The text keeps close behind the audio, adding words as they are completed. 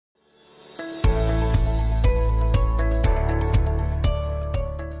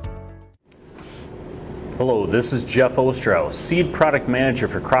Hello, this is Jeff Osterhaus, Seed Product Manager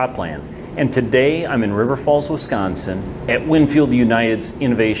for CROPLAN, and today I'm in River Falls, Wisconsin at WinField United's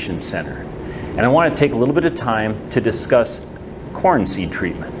Innovation Center. And I want to take a little bit of time to discuss corn seed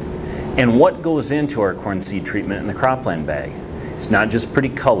treatment and what goes into our corn seed treatment in the CROPLAN bag. It's not just pretty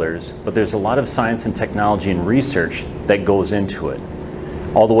colors, but there's a lot of science and technology and research that goes into it.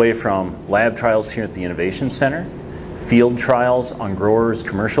 All the way from lab trials here at the Innovation Center, field trials on growers'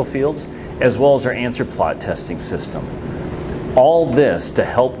 commercial fields, as well as our answer plot testing system. All this to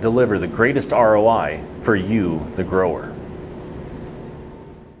help deliver the greatest ROI for you, the grower.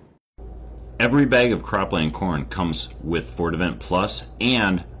 Every bag of CROPLAN corn comes with Fortivent Plus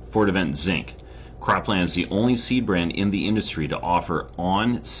and Fortivent Zinc. CROPLAN is the only seed brand in the industry to offer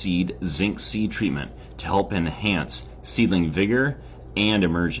on-seed zinc seed treatment to help enhance seedling vigor and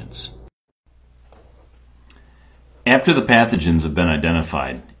emergence. After the pathogens have been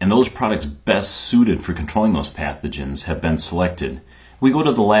identified and those products best suited for controlling those pathogens have been selected, we go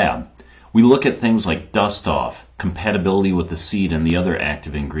to the lab. We look at things like dust off, compatibility with the seed and the other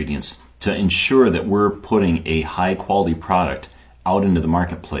active ingredients to ensure that we're putting a high quality product out into the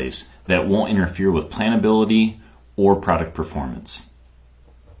marketplace that won't interfere with plantability or product performance.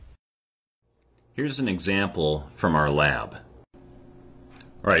 Here's an example from our lab.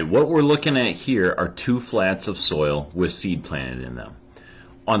 Alright, what we're looking at here are two flats of soil with seed planted in them.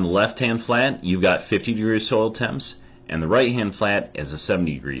 On the left-hand flat, you've got 50-degree soil temps, and the right-hand flat is a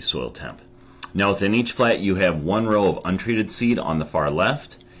 70-degree soil temp. Now within each flat you have one row of untreated seed on the far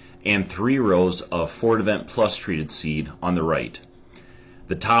left, and 3 rows of Fortivent Plus treated seed on the right.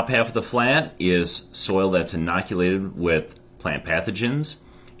 The top half of the flat is soil that's inoculated with plant pathogens,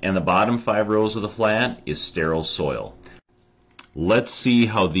 and the bottom 5 rows of the flat is sterile soil. Let's see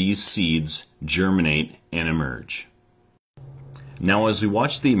how these seeds germinate and emerge. Now as we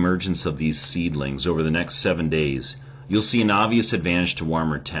watch the emergence of these seedlings over the next 7 days, you'll see an obvious advantage to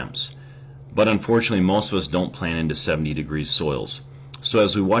warmer temps. But unfortunately most of us don't plant into 70-degree soils. So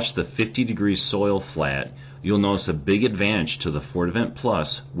as we watch the 50-degree soil flat, you'll notice a big advantage to the Fortivent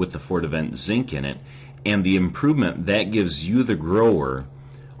Plus with the Fortivent Zinc in it, and the improvement that gives you, the grower,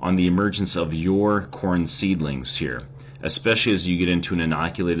 on the emergence of your corn seedlings here, especially as you get into an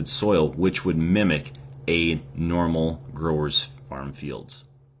inoculated soil which would mimic a normal grower's farm fields.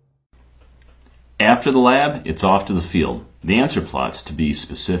 After the lab, it's off to the field, the answer plots to be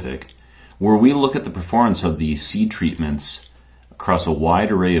specific, where we look at the performance of the seed treatments across a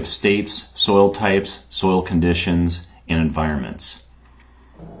wide array of states, soil types, soil conditions, and environments.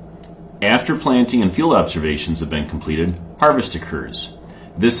 After planting and field observations have been completed, harvest occurs.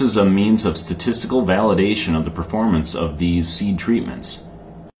 This is a means of statistical validation of the performance of these seed treatments.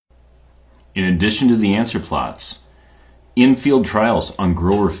 In addition to the answer plots, in-field trials on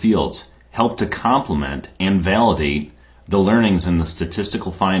grower fields help to complement and validate the learnings and the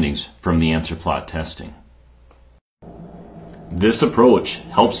statistical findings from the answer plot testing. This approach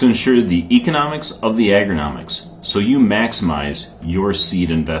helps to ensure the economics of the agronomics so you maximize your seed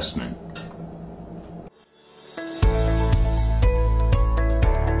investment.